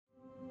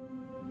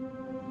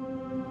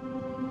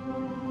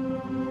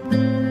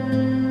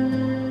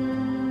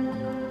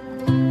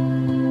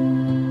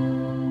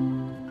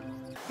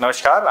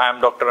Namaskar, I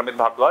am Dr. Amit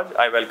Bhardwaj.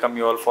 I welcome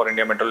you all for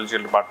India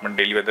Meteorological Department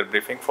daily weather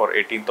briefing for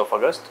 18th of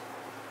August.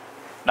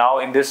 Now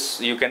in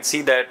this you can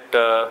see that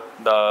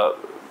the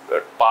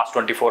past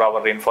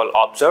 24-hour rainfall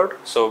observed.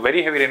 So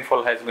very heavy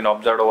rainfall has been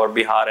observed over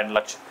Bihar and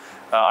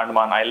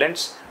Andaman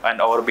Islands, and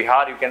over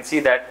Bihar you can see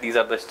that these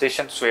are the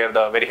stations where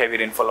the very heavy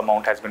rainfall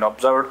amount has been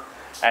observed,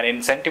 and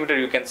in centimeter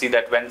you can see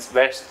that when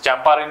West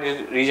Champaran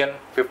region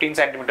 15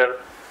 centimeter,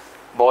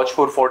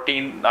 Bhojpur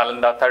 14,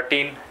 Nalanda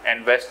 13,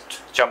 and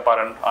West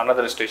Champaran,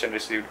 another station,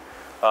 received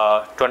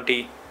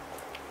 12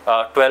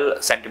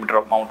 centimeter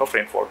amount of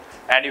rainfall.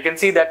 And you can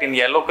see that in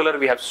yellow color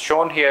we have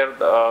shown here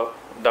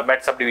the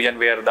Met subdivision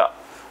where the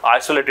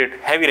isolated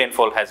heavy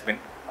rainfall has been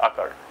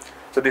occurred.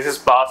 So this is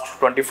past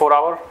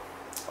 24-hour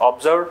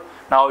observed.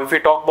 Now if we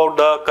talk about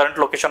the current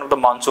location of the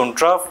monsoon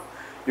trough,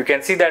 you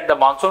can see that the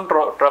monsoon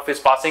trough is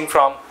passing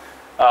from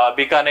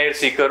Bikaner,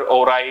 Sikar,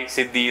 Orai,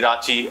 Siddhi,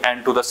 Ranchi,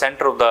 and to the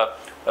center of the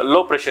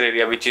low pressure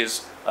area, which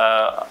is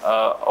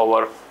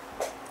over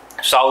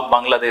South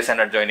Bangladesh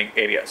and adjoining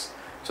areas.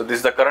 So this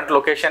is the current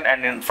location,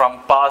 and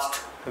from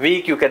past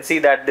week you can see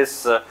that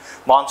this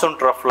monsoon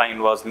trough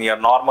line was near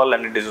normal,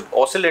 and it is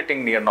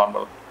oscillating near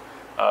normal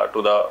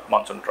to the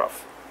monsoon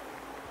trough.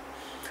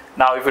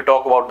 Now if we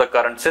talk about the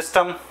current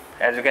system,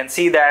 as you can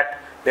see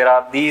that there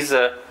are these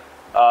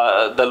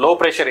the low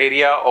pressure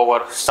area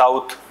over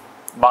South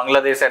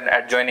Bangladesh and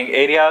adjoining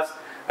areas.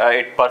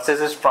 It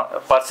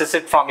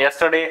persisted from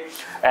yesterday,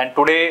 and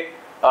today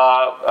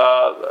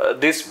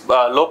these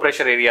low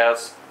pressure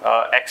areas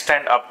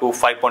extend up to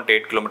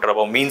 5.8 km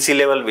above mean sea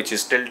level, which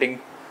is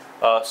tilting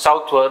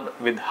southward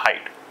with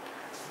height.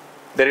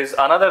 There is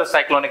another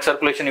cyclonic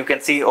circulation you can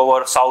see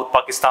over South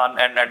Pakistan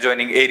and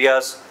adjoining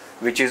areas,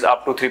 which is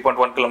up to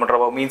 3.1 km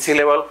above mean sea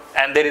level,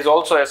 and there is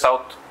also a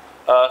south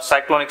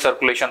cyclonic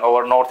circulation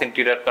over North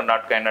Interior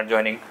Karnataka and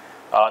adjoining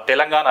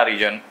Telangana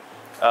region,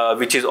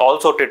 which is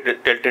also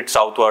tilted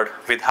southward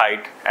with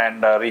height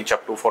and reach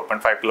up to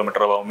 4.5 km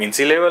above mean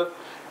sea level.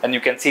 And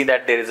you can see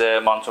that there is a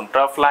monsoon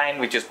trough line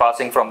which is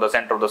passing from the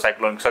center of the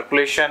cyclonic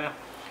circulation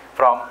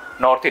from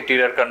North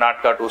Interior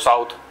Karnataka to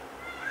South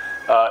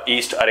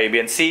East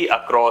Arabian Sea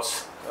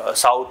across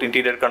South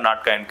Interior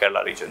Karnataka and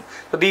Kerala region.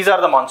 So these are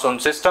the monsoon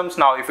systems.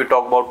 Now if we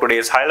talk about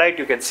today's highlight,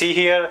 you can see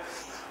here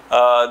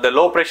the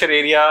low pressure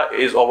area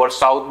is over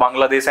South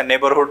Bangladesh and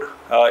neighborhood,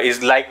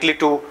 is likely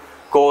to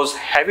cause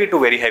heavy to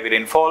very heavy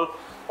rainfall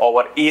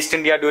over East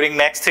India during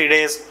next 3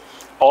 days.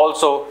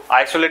 Also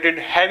isolated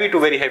heavy to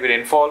very heavy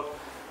rainfall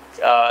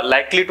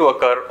likely to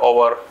occur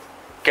over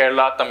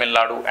Kerala, Tamil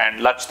Nadu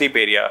and Lakshadweep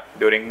area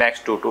during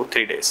next 2 to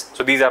 3 days.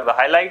 So these are the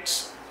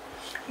highlights.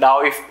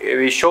 Now if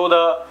we show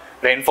the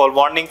rainfall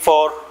warning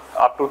for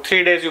up to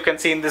 3 days, you can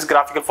see in this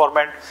graphical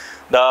format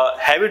the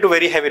heavy to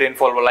very heavy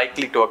rainfall will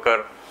likely to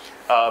occur.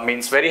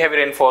 Means very heavy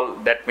rainfall,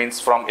 that means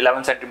from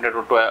 11 centimeter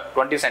to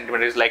 20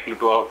 centimeter is likely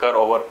to occur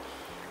over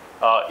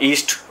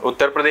East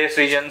Uttar Pradesh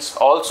regions.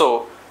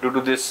 Also due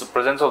to this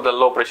presence of the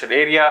low pressure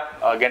area,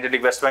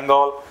 Gangetic West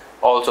Bengal,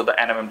 also the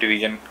NMMT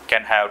region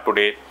can have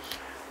today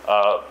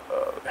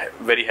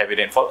very heavy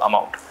rainfall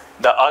amount.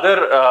 The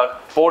other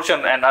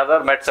portion and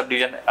other Met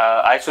subdivision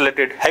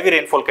isolated heavy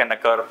rainfall can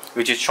occur,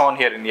 which is shown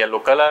here in yellow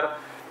color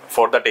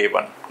for the day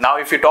 1. Now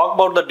if you talk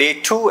about the day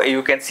 2,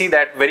 you can see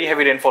that very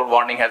heavy rainfall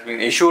warning has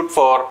been issued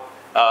for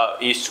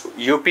East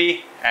UP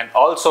and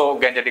also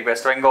Gangetic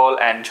West Bengal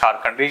and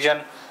Jharkhand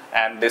region,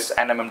 and this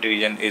NMMT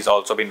region is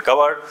also been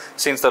covered,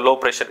 since the low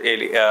pressure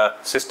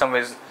system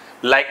is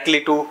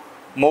likely to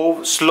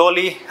move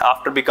slowly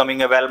after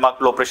becoming a well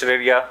marked low pressure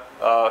area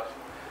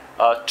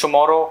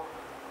tomorrow,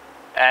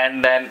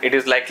 and then it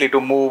is likely to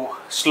move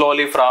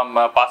slowly from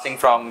passing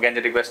from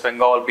Gangetic West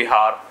Bengal,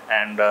 Bihar,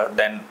 and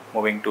then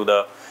moving to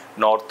the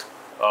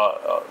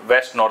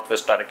northwest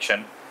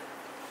direction.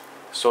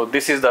 So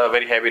this is the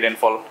very heavy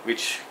rainfall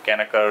which can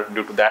occur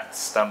due to that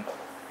system,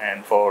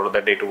 and for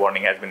the day 2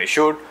 warning has been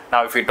issued.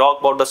 Now if we talk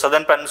about the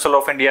southern peninsula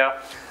of India,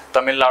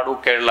 Tamil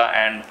Nadu, Kerala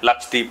and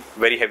Lakshadweep,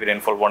 very heavy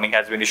rainfall warning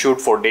has been issued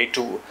for day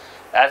 2,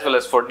 as well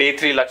as for day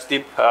 3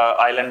 Lakshadweep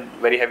island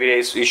very heavy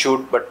is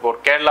issued, but for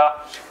Kerala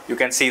you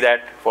can see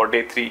that for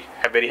day 3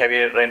 a very heavy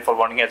rainfall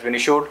warning has been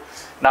issued.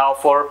 Now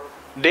for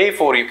day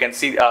 4 you can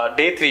see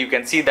day 3 you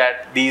can see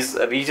that these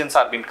regions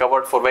are being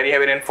covered for very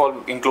heavy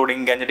rainfall,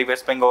 including Gangetic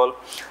West Bengal,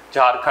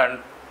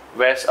 Jharkhand,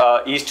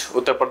 East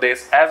Uttar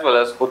Pradesh as well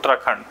as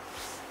Uttarakhand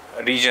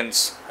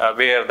regions,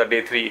 where the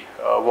day 3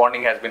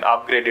 warning has been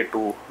upgraded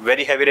to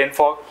very heavy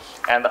rainfall.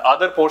 And the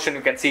other portion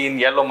you can see in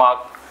yellow mark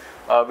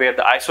where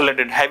the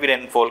isolated heavy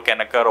rainfall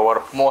can occur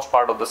over most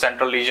part of the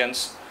central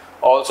regions,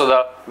 also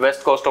the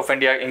west coast of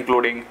India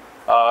including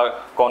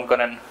Konkan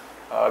and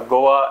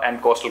Goa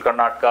and coastal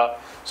Karnataka,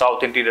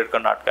 South Interior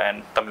Karnataka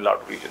and Tamil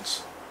Nadu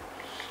regions.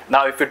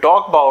 Now if we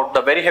talk about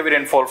the very heavy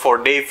rainfall for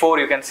day 4,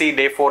 you can see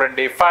day 4 and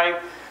day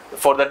 5.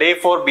 For the day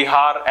 4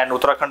 Bihar and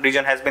Uttarakhand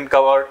region has been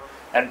covered,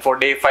 and for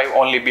day 5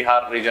 only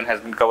Bihar region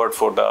has been covered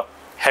for the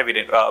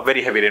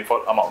very heavy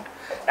rainfall amount.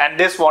 And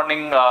this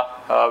warning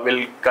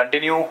will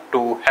continue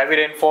to heavy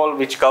rainfall,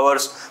 which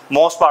covers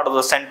most part of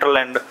the central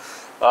and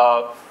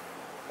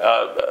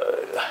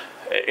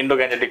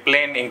Indo-Gangetic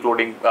Plain,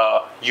 including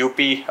UP,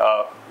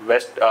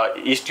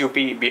 East UP,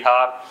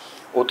 Bihar,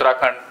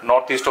 Uttarakhand,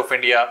 northeast of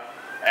India,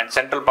 and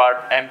central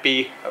part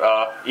MP,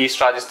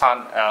 East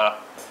Rajasthan,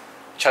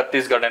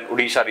 Chhattisgarh, and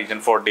Odisha region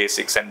for day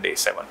 6 and day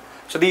 7.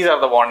 So these are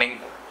the warning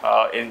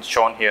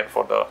shown here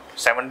for the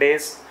 7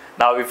 days.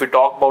 Now, if we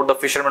talk about the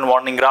fisherman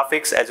warning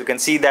graphics, as you can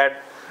see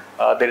that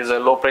there is a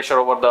low pressure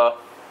over the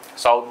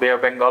South Bay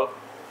of Bengal,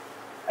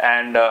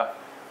 and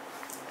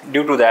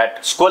due to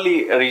that,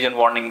 squally region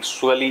warning,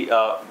 squally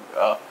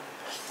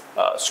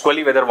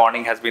weather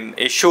warning has been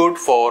issued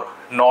for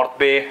North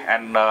Bay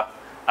and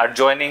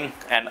adjoining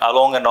and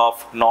along and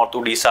off North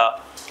Odisha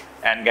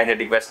and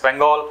Gangetic West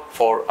Bengal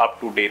for up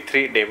to day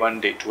 3, day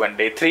 1, day 2, and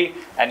day 3.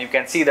 And you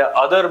can see the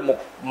other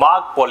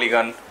marked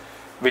polygon,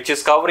 which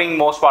is covering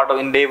most part of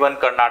in day 1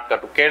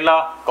 Karnataka to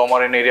Kerala,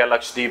 Comorin area,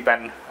 Lakshadweep,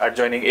 and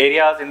adjoining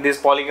areas in these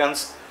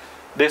polygons.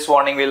 This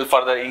warning will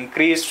further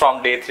increase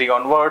from day 3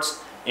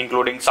 onwards,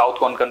 including South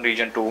Konkan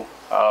region to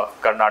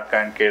Karnataka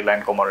and Kerala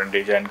and Comorin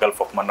region and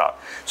Gulf of Mannar.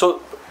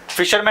 So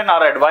fishermen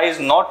are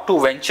advised not to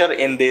venture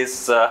in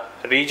these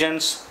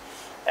regions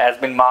as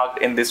been marked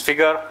in this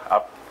figure.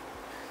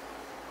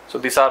 So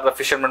these are the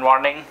fishermen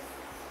warning,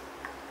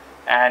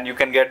 and you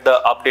can get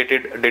the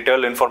updated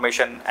detailed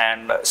information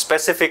and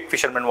specific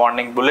fishermen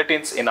warning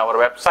bulletins in our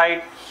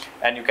website,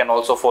 and you can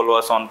also follow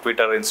us on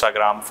Twitter,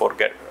 Instagram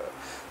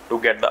to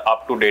get the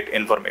up-to-date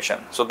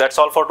information. So that's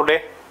all for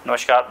today.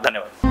 Namaskar,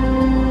 dhanyawad.